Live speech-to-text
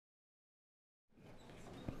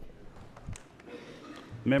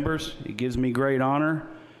Members, it gives me great honor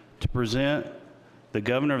to present the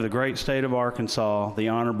Governor of the great state of Arkansas, the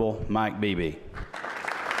Honorable Mike Beebe.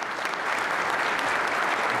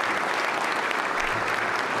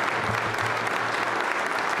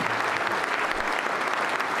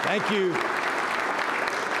 Thank you.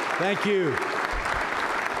 Thank you.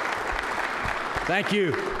 Thank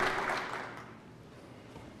you.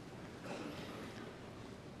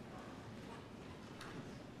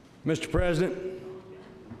 Mr. President,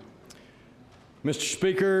 Mr.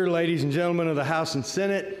 Speaker, ladies and gentlemen of the House and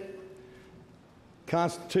Senate,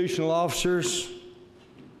 constitutional officers,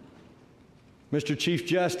 Mr. Chief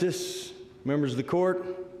Justice, members of the court,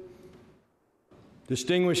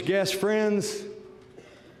 distinguished guests, friends,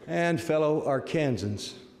 and fellow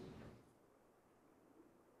Arkansans.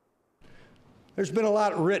 There's been a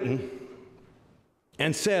lot written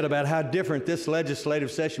and said about how different this legislative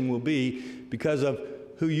session will be because of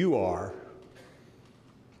who you are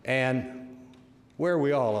and where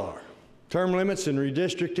we all are. Term limits and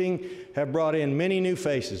redistricting have brought in many new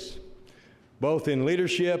faces, both in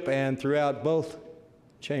leadership and throughout both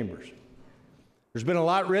chambers. There's been a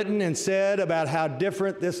lot written and said about how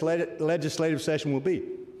different this legislative session will be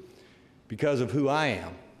because of who I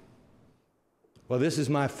am. Well, this is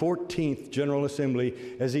my 14th General Assembly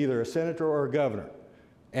as either a senator or a governor,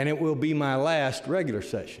 and it will be my last regular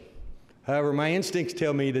session. However, my instincts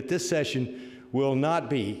tell me that this session will not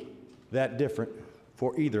be that different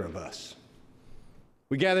for either of us.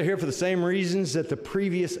 We gather here for the same reasons that the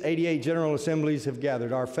previous 88 General Assemblies have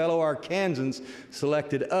gathered. Our fellow Arkansans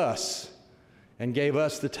selected us and gave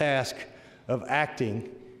us the task of acting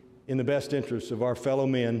in the best interests of our fellow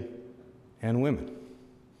men and women.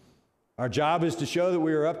 Our job is to show that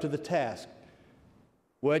we are up to the task,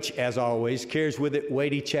 which, as always, carries with it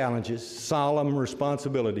weighty challenges, solemn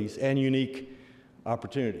responsibilities, and unique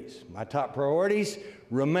opportunities. My top priorities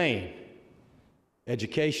remain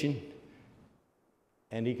education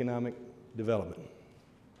and economic development.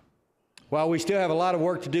 While we still have a lot of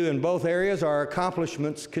work to do in both areas, our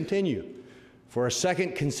accomplishments continue. For a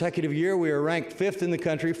second consecutive year, we are ranked 5th in the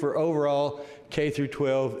country for overall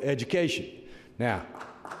K-12 education. Now,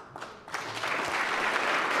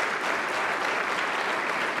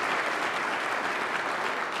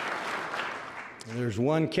 there's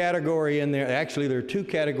one category in there, actually there are two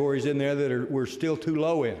categories in there that we're still too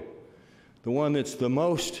low in. The one that's the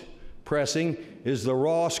most pressing is the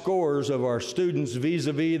raw scores of our students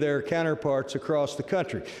vis-a-vis their counterparts across the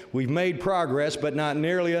country. We've made progress, but not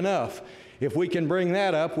nearly enough. If we can bring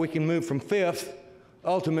that up, we can move from 5th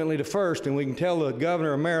ultimately to 1st, and we can tell the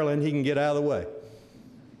governor of Maryland he can get out of the way.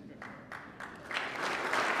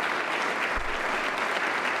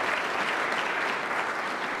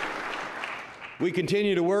 We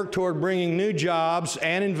continue to work toward bringing new jobs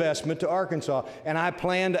and investment to Arkansas, and I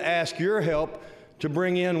plan to ask your help to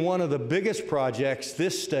bring in one of the biggest projects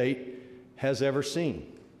this state has ever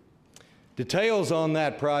seen. Details on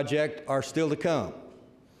that project are still to come.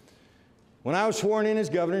 When I was sworn in as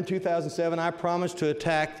governor in 2007, I promised to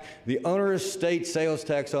attack the onerous state sales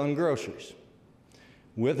tax on groceries.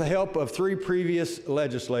 With the help of 3 previous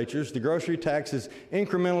legislatures, the grocery tax has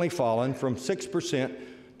incrementally fallen from 6%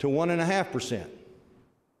 to 1.5%.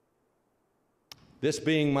 This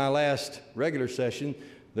being my last regular session,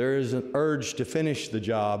 there is an urge to finish the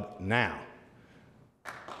job now.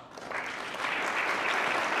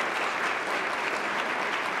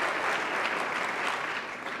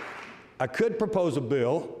 I could propose a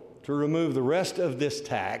bill to remove the rest of this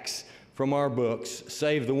tax from our books,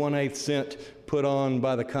 save the 1/8 cent put on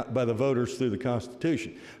by the voters through the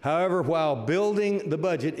Constitution. However, while building the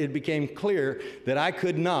budget, it became clear that I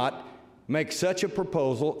could not make such a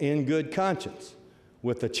proposal in good conscience.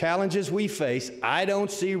 With the challenges we face, I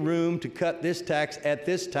don't see room to cut this tax at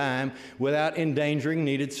this time without endangering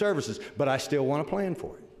needed services, but I still want to plan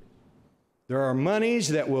for it. There are monies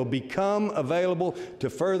that will become available to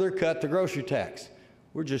further cut the grocery tax.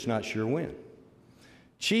 We're just not sure when.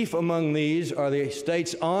 Chief among these are the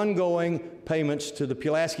state's ongoing payments to the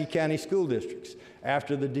Pulaski County school districts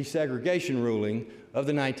after the desegregation ruling of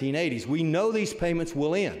the 1980s. We know these payments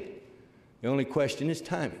will end. The only question is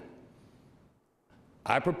timing.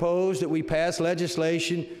 I propose that we pass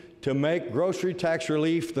legislation to make grocery tax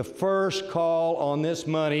relief the first call on this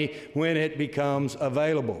money when it becomes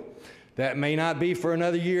available. That may not be for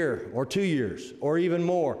another year or 2 years or even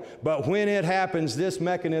more, but when it happens, this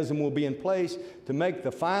mechanism will be in place to make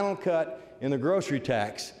the final cut in the grocery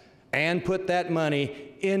tax and put that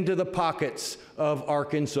money into the pockets of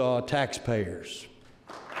Arkansas taxpayers.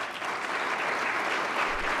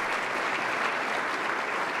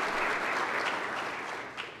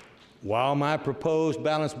 While my proposed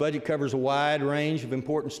balanced budget covers a wide range of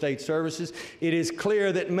important state services, it is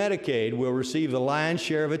clear that Medicaid will receive the lion's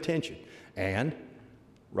share of attention, and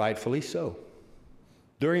rightfully so.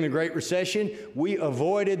 During the Great Recession, we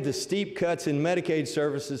avoided the steep cuts in Medicaid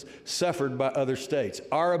services suffered by other states.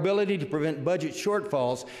 Our ability to prevent budget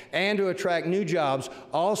shortfalls and to attract new jobs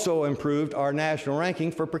also improved our national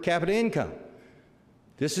ranking for per capita income.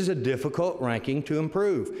 This is a difficult ranking to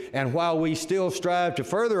improve, and while we still strive to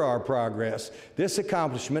further our progress, this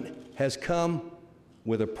accomplishment has come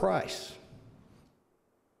with a price.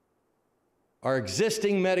 Our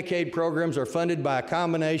existing Medicaid programs are funded by a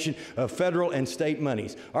combination of federal and state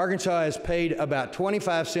monies. Arkansas has paid about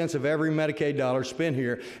 25 cents of every Medicaid dollar spent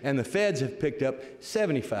here, and the feds have picked up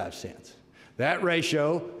 75 cents. That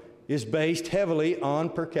ratio is based heavily on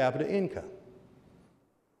per capita income.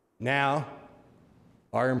 Now,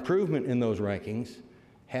 our improvement in those rankings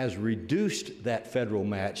has reduced that federal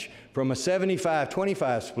match from a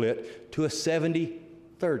 75-25 split to a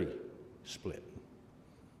 70-30 split.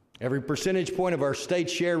 Every percentage point of our state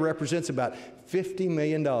share represents about $50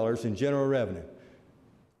 million in general revenue.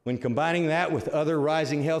 When combining that with other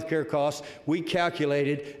rising health care costs, we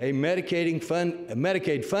calculated a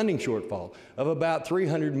Medicaid funding shortfall of about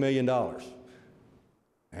 $300 million.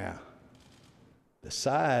 Now, the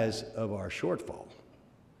size of our shortfall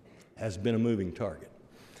has been a moving target.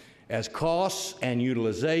 As costs and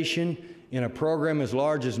utilization in a program as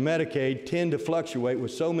large as Medicaid tend to fluctuate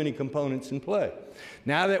with so many components in play.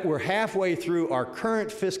 Now that we're halfway through our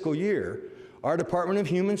current fiscal year, our Department of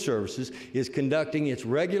Human Services is conducting its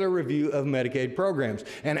regular review of Medicaid programs.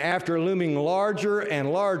 And after looming larger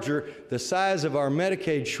and larger, the size of our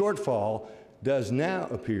Medicaid shortfall does now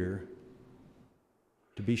appear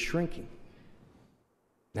to be shrinking.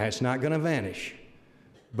 Now, it's not going to vanish,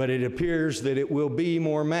 but it appears that it will be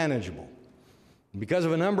more manageable. Because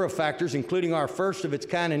of a number of factors, including our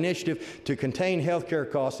first-of-its-kind initiative to contain health care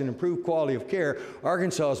costs and improve quality of care,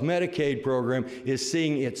 Arkansas's Medicaid program is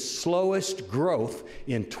seeing its slowest growth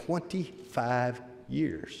in 25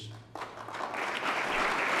 years.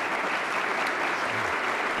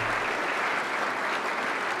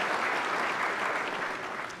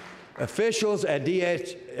 Officials at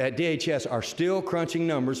DHS are still crunching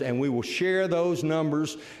numbers, and we will share those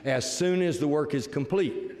numbers as soon as the work is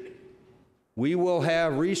complete. We will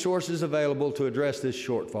have resources available to address this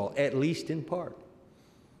shortfall, at least in part.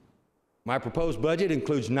 My proposed budget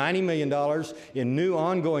includes $90 million in new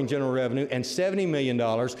ongoing general revenue and $70 million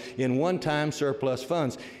in one-time surplus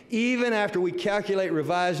funds. Even after we calculate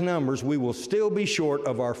revised numbers, we will still be short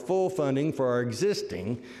of our full funding for our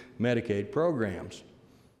existing Medicaid programs.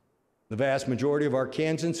 The vast majority of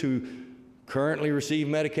Arkansans who currently receive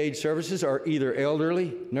Medicaid services are either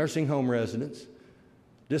elderly, nursing home residents,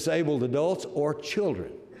 disabled adults, or children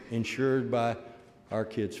insured by Our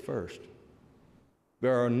Kids First.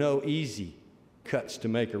 There are no easy cuts to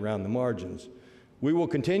make around the margins. We will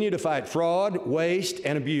continue to fight fraud, waste,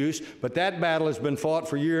 and abuse, but that battle has been fought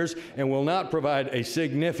for years and will not provide a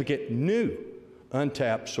significant new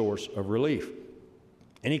untapped source of relief.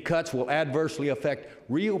 Any cuts will adversely affect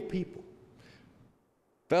real people,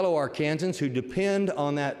 fellow Arkansans who depend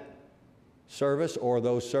on that service or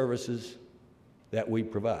those services that we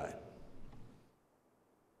provide.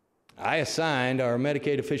 I assigned our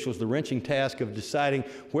Medicaid officials the wrenching task of deciding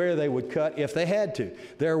where they would cut if they had to.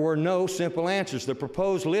 There were no simple answers. The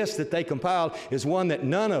proposed list that they compiled is one that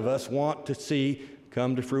none of us want to see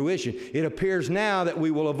come to fruition. It appears now that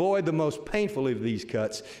we will avoid the most painful of these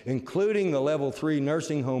cuts, including the level 3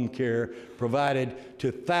 nursing home care provided to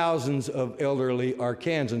thousands of elderly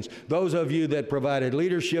Arkansans. Those of you that provided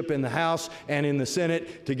leadership in the House and in the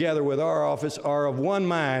Senate, together with our office, are of one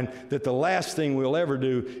mind that the last thing we'll ever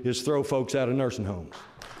do is throw folks out of nursing homes.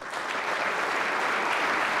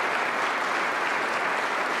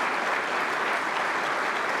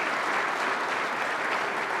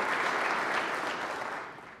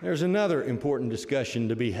 There's another important discussion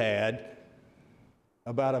to be had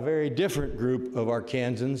about a very different group of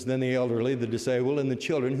Arkansans than the elderly, the disabled, and the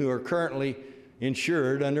children who are currently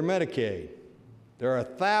insured under Medicaid. There are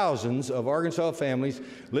thousands of Arkansas families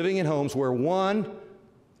living in homes where one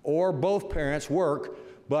or both parents work,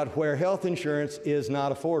 but where health insurance is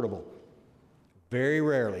not affordable. Very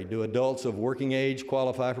rarely do adults of working age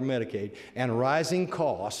qualify for Medicaid, and rising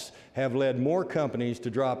costs have led more companies to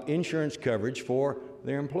drop insurance coverage for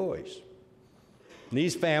their employees.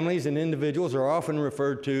 These families and individuals are often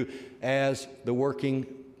referred to as the working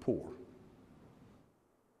poor.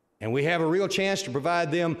 And we have a real chance to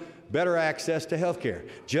provide them better access to health care.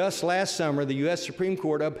 Just last summer, the U.S. Supreme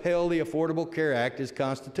Court upheld the Affordable Care Act as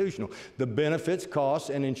constitutional. The benefits, costs,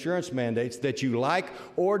 and insurance mandates that you like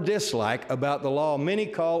or dislike about the law many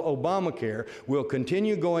call Obamacare will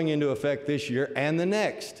continue going into effect this year and the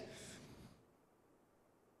next.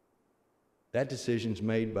 That decision's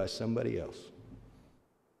made by somebody else.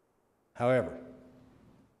 However,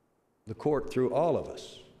 the court threw all of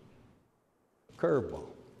us a curveball.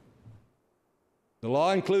 The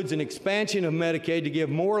law includes an expansion of Medicaid to give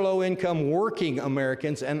more low-income working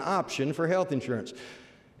Americans an option for health insurance.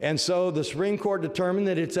 And so the Supreme Court determined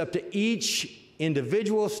that it's up to each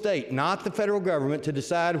individual state, not the federal government, to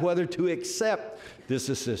decide whether to accept this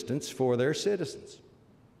assistance for their citizens.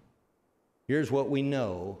 Here's what we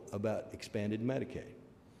know about expanded Medicaid.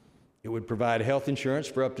 It would provide health insurance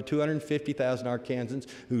for up to 250,000 Arkansans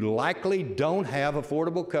who likely don't have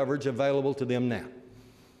affordable coverage available to them now.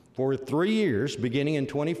 For 3 years, beginning in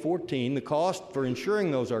 2014, the cost for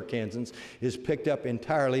insuring those Arkansans is picked up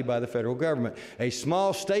entirely by the federal government. A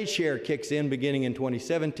small state share kicks in beginning in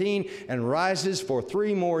 2017 and rises for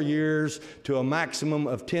 3 more years to a maximum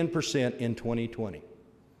of 10% in 2020.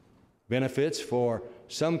 Benefits for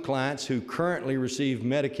some clients who currently receive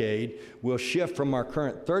Medicaid will shift from our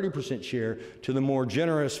current 30% share to the more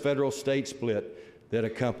generous federal-state split that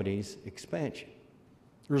accompanies expansion.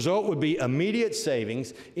 The result would be immediate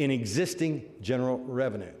savings in existing general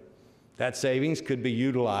revenue. That savings could be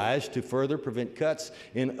utilized to further prevent cuts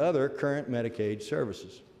in other current Medicaid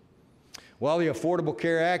services. While the Affordable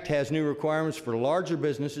Care Act has new requirements for larger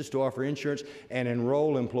businesses to offer insurance and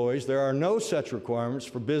enroll employees, there are no such requirements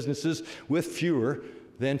for businesses with fewer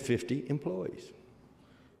than 50 employees.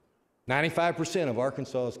 95% of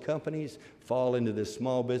Arkansas's companies fall into this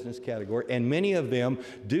small business category, and many of them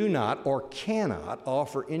do not or cannot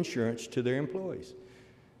offer insurance to their employees.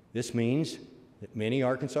 This means that many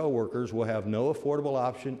Arkansas workers will have no affordable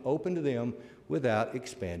option open to them without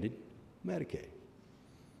expanded Medicaid.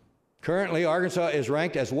 Currently, Arkansas is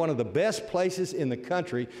ranked as one of the best places in the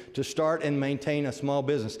country to start and maintain a small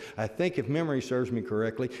business. I think, if memory serves me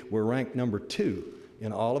correctly, we're ranked number 2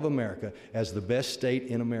 in all of America as the best state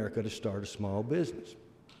in America to start a small business.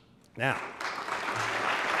 Now,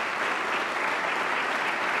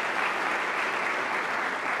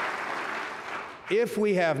 if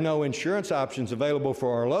we have no insurance options available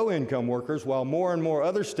for our low-income workers, while more and more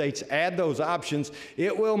other states add those options,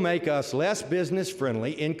 it will make us less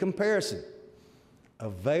business-friendly in comparison.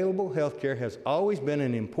 Available health care has always been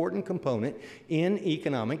an important component in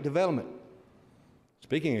economic development.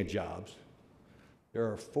 Speaking of jobs, there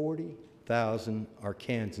are 40,000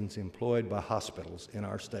 Arkansans employed by hospitals in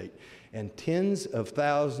our state, and tens of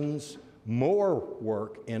thousands more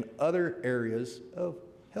work in other areas of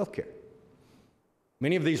health care.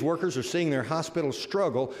 Many of these workers are seeing their hospitals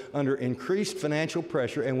struggle under increased financial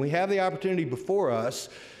pressure, and we have the opportunity before us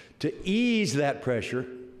to ease that pressure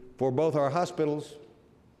for both our hospitals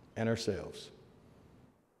and ourselves.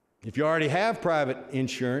 If you already have private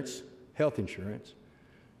insurance, health insurance,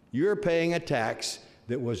 you're paying a tax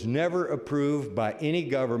that was never approved by any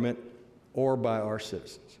government or by our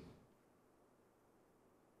citizens.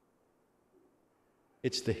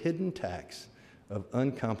 It's the hidden tax of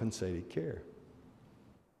uncompensated care.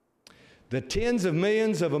 The tens of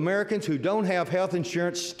millions of Americans who don't have health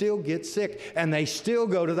insurance still get sick, and they still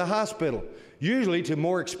go to the hospital, usually to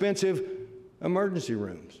more expensive emergency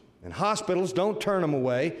rooms. And hospitals don't turn them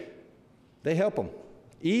away, they help them,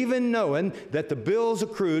 even knowing that the bills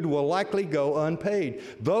accrued will likely go unpaid.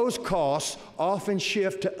 Those costs often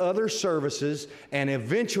shift to other services and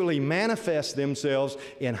eventually manifest themselves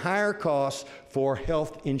in higher costs for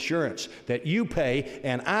health insurance that you pay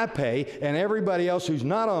and I pay and everybody else who's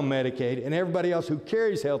not on Medicaid and everybody else who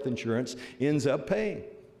carries health insurance ends up paying.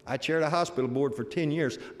 I chaired a hospital board for 10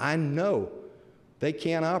 years. I know they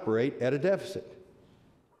can't operate at a deficit.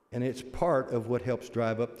 And it's part of what helps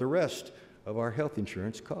drive up the rest of our health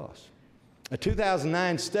insurance costs. A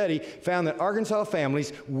 2009 study found that Arkansas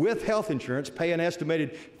families with health insurance pay an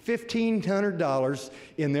estimated $1,500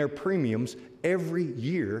 in their premiums every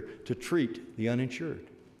year to treat the uninsured.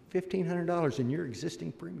 $1,500 in your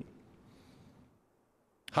existing premium.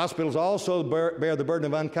 Hospitals also bear the burden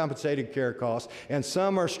of uncompensated care costs, and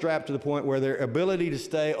some are strapped to the point where their ability to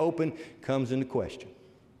stay open comes into question.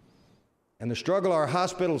 And the struggle our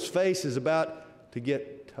hospitals face is about to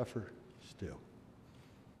get tougher still.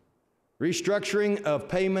 Restructuring of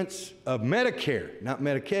payments of Medicare, not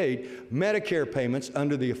Medicaid, Medicare payments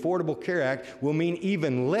under the Affordable Care Act will mean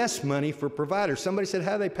even less money for providers. Somebody said,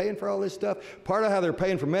 how are they paying for all this stuff? Part of how they're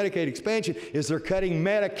paying for Medicaid expansion is they're cutting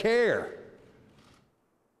Medicare.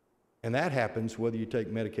 And that happens whether you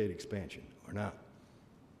take Medicaid expansion or not.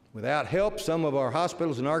 Without help, some of our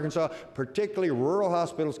hospitals in Arkansas, particularly rural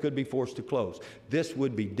hospitals, could be forced to close. This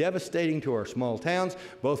would be devastating to our small towns,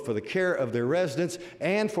 both for the care of their residents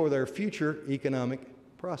and for their future economic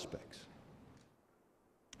prospects.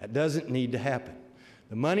 That doesn't need to happen.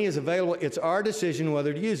 The money is available. It's our decision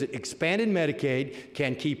whether to use it. Expanded Medicaid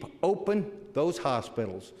can keep open those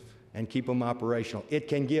hospitals and keep them operational. It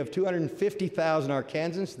can give 250,000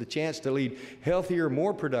 Arkansans the chance to lead healthier,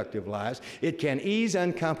 more productive lives. It can ease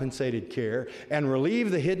uncompensated care and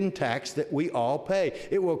relieve the hidden tax that we all pay.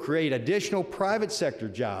 It will create additional private sector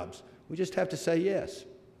jobs. We just have to say yes.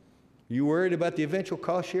 Are you worried about the eventual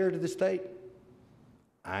cost share to the state?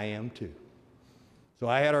 I am too. So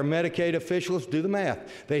I had our Medicaid officials do the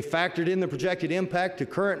math. They factored in the projected impact to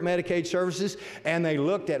current Medicaid services, and they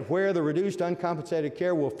looked at where the reduced uncompensated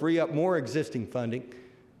care will free up more existing funding,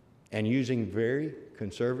 and using very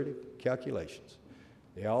conservative calculations.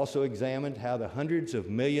 They also examined how the hundreds of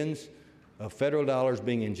millions of federal dollars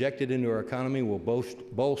being injected into our economy will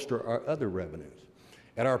bolster our other revenues.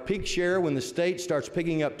 At our peak share, when the state starts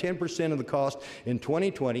picking up 10% of the cost in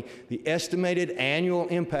 2020, the estimated annual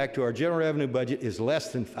impact to our general revenue budget is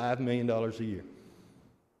less than $5 million a year.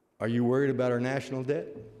 Are you worried about our national debt?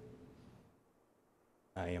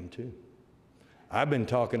 I am too. I've been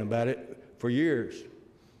talking about it for years,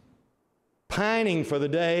 pining for the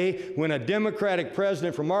day when a Democratic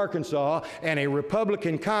president from Arkansas and a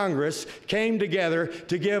Republican Congress came together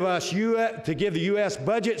to give the U.S.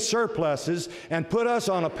 budget surpluses and put us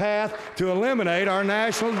on a path to eliminate our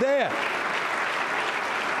national debt.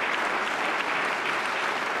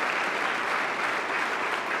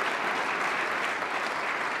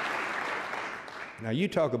 Now, you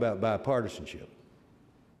talk about bipartisanship.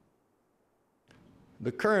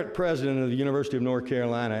 The current president of the University of North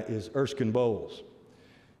Carolina is Erskine Bowles.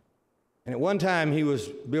 And at one time, he was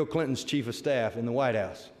Bill Clinton's chief of staff in the White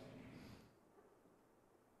House.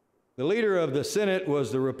 The leader of the Senate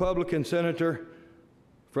was the Republican senator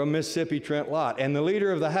from Mississippi, Trent Lott. And the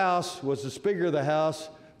leader of the House was the Speaker of the House,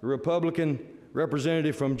 the Republican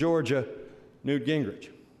representative from Georgia, Newt Gingrich.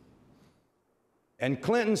 And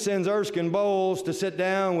Clinton sends Erskine Bowles to sit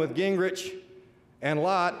down with Gingrich and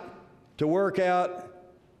Lott to work out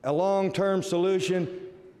a long-term solution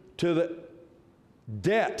to the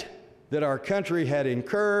debt that our country had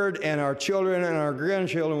incurred and our children and our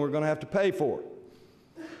grandchildren were going to have to pay for.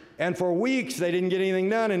 And for weeks, they didn't get anything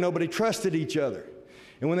done, and nobody trusted each other.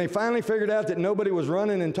 And when they finally figured out that nobody was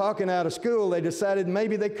running and talking out of school, they decided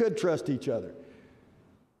maybe they could trust each other.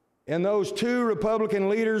 And those two Republican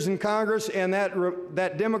leaders in Congress and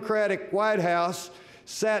that Democratic White House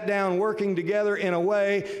sat down working together in a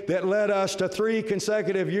way that led us to 3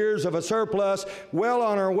 consecutive years of a surplus, well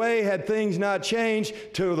on our way, had things not changed,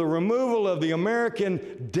 to the removal of the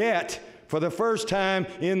American debt for the first time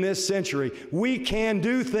in this century. We can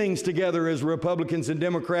do things together as Republicans and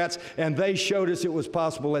Democrats, and they showed us it was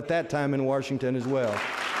possible at that time in Washington as well.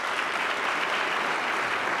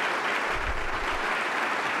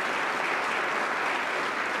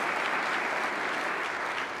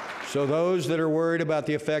 So those that are worried about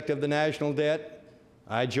the effect of the national debt,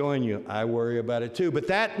 I join you. I worry about it too. But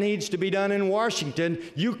that needs to be done in Washington.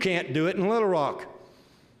 You can't do it in Little Rock.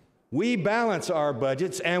 We balance our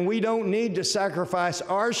budgets, and we don't need to sacrifice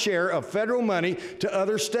our share of federal money to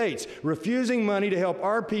other states. Refusing money to help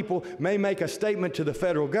our people may make a statement to the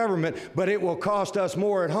federal government, but it will cost us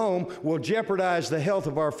more at home, will jeopardize the health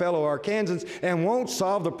of our fellow Arkansans, and won't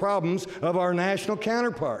solve the problems of our national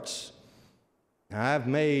counterparts. I've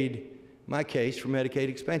made my case for Medicaid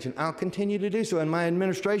expansion. I'll continue to do so, and my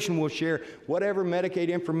administration will share whatever Medicaid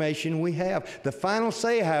information we have. The final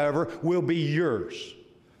say, however, will be yours.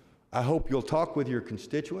 I hope you'll talk with your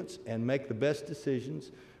constituents and make the best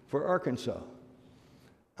decisions for Arkansas.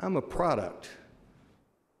 I'm a product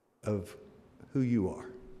of who you are.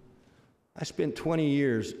 I spent 20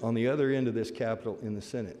 years on the other end of this Capitol in the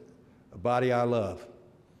Senate, a body I love.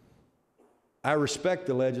 I respect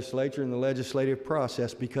the legislature and the legislative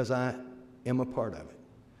process because I am a part of it.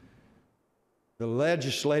 The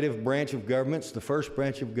legislative branch of government is the first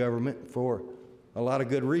branch of government for a lot of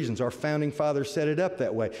good reasons. Our founding fathers set it up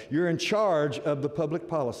that way. You're in charge of the public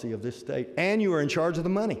policy of this state, and you are in charge of the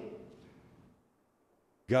money.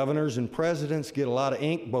 Governors and presidents get a lot of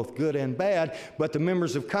ink, both good and bad, but the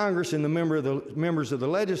members of Congress and the members of the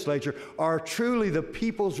legislature are truly the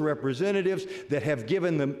people's representatives that have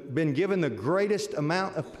been given the greatest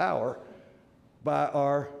amount of power by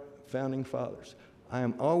our founding fathers. I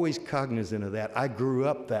am always cognizant of that. I grew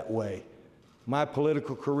up that way. My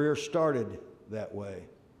political career started that way.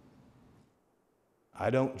 I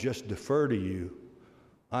don't just defer to you,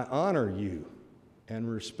 I honor you and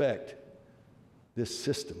respect this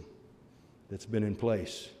system that's been in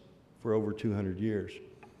place for over 200 years.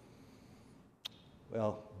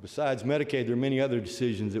 Well, besides Medicaid, there are many other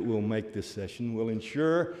decisions that we'll make this session. We'll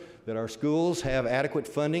ensure that our schools have adequate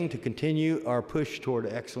funding to continue our push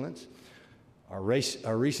toward excellence. Our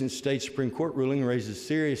recent state Supreme Court ruling raises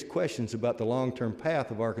serious questions about the long-term path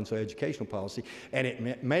of Arkansas educational policy, and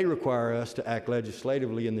it may require us to act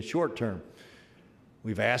legislatively in the short term.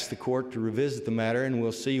 We've asked the court to revisit the matter, and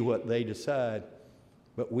we'll see what they decide.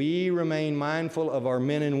 But we remain mindful of our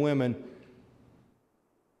men and women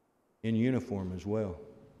in uniform as well.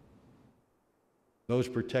 Those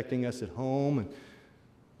protecting us at home and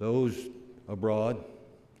those abroad.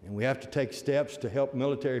 And we have to take steps to help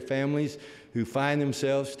military families who find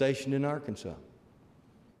themselves stationed in Arkansas.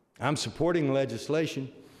 I'm supporting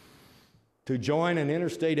legislation to join an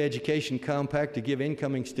interstate education compact to give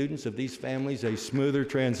incoming students of these families a smoother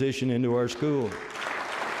transition into our schools.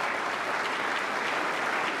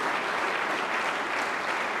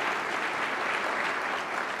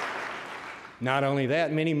 Not only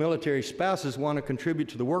that, many military spouses want to contribute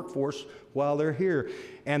to the workforce while they're here,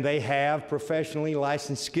 and they have professionally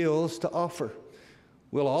licensed skills to offer.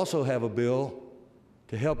 We'll also have a bill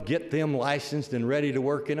to help get them licensed and ready to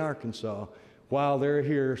work in Arkansas while they're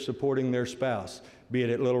here supporting their spouse, be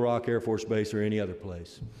it at Little Rock Air Force Base or any other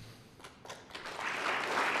place.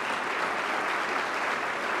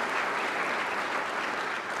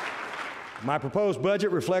 My proposed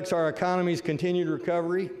budget reflects our economy's continued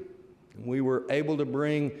recovery. We were able to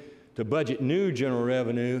bring to budget new general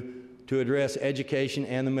revenue to address education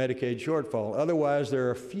and the Medicaid shortfall. Otherwise, there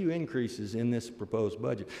are a few increases in this proposed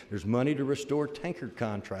budget. There's money to restore tanker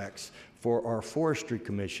contracts for our Forestry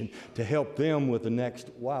Commission to help them with the next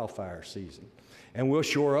wildfire season. And we'll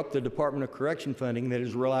shore up the Department of Correction funding that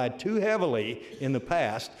has relied too heavily in the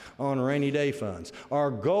past on rainy day funds.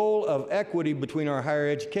 Our goal of equity between our higher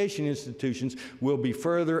education institutions will be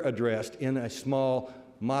further addressed in a small,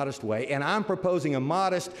 modest way, and I'm proposing a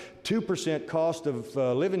modest 2% cost of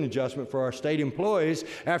living adjustment for our state employees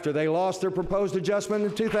after they lost their proposed adjustment in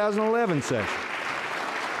the 2011 session.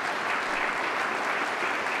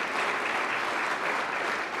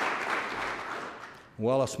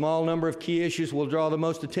 While a small number of key issues will draw the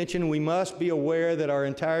most attention, we must be aware that our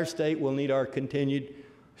entire state will need our continued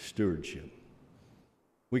stewardship.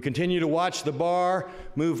 We continue to watch the bar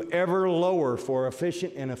move ever lower for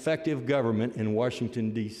efficient and effective government in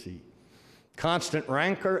Washington, D.C. Constant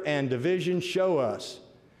rancor and division show us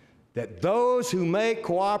that those who make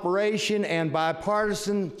cooperation and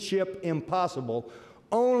bipartisanship impossible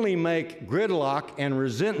only make gridlock and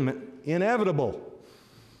resentment inevitable.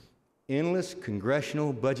 Endless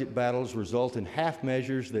congressional budget battles result in half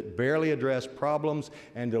measures that barely address problems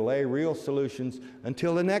and delay real solutions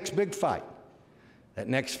until the next big fight. That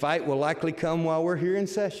next fight will likely come while we're here in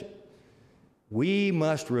session. We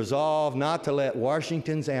must resolve not to let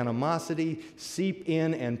Washington's animosity seep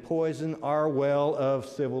in and poison our well of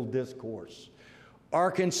civil discourse.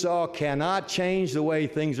 Arkansas cannot change the way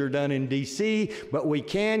things are done in D.C., but we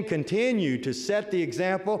can continue to set the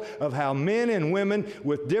example of how men and women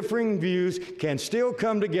with differing views can still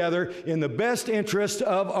come together in the best interest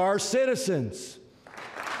of our citizens.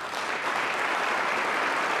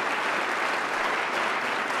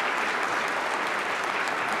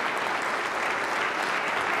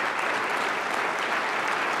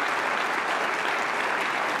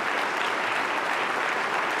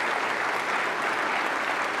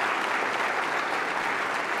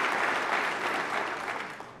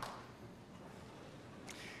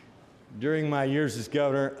 During my years as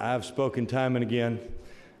governor, I've spoken time and again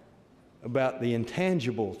about the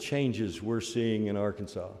intangible changes we're seeing in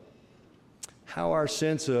Arkansas, how our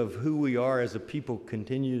sense of who we are as a people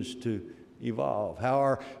continues to evolve, how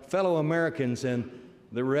our fellow Americans and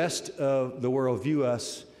the rest of the world view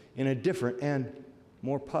us in a different and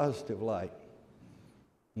more positive light.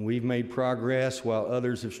 We've made progress while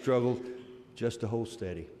others have struggled just to hold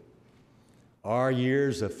steady. Our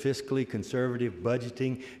years of fiscally conservative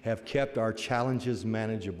budgeting have kept our challenges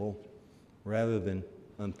manageable rather than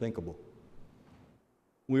unthinkable.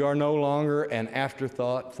 We are no longer an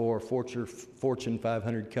afterthought for Fortune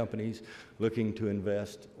 500 companies looking to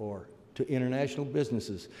invest or to international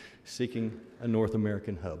businesses seeking a North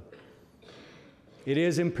American hub. It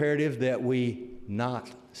is imperative that we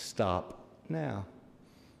not stop now.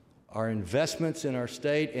 Our investments in our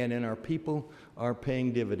state and in our people are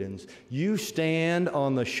paying dividends. You stand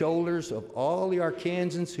on the shoulders of all the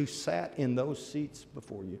Arkansans who sat in those seats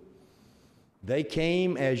before you. They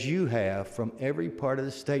came as you have from every part of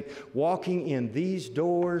the state, walking in these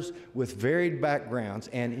doors with varied backgrounds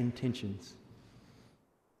and intentions.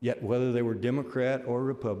 Yet whether they were Democrat or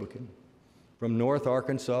Republican, from North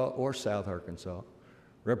Arkansas or South Arkansas,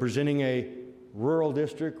 representing a rural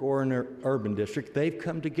district or an urban district, they've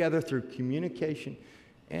come together through communication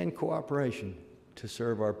and cooperation to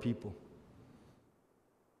serve our people.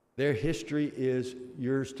 Their history is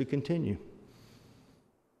yours to continue,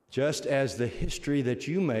 just as the history that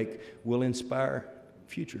you make will inspire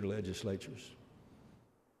future legislatures.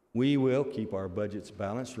 We will keep our budgets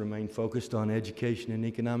balanced, remain focused on education and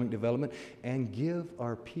economic development, and give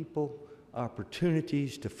our people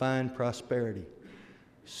opportunities to find prosperity,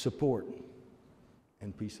 support,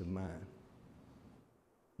 and peace of mind.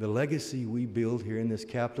 The legacy we build here in this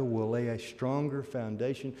capital will lay a stronger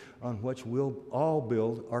foundation on which we'll all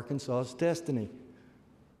build Arkansas's destiny.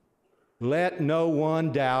 Let no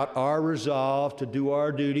one doubt our resolve to do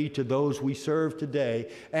our duty to those we serve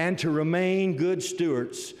today and to remain good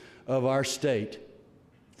stewards of our state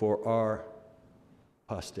for our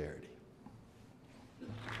posterity.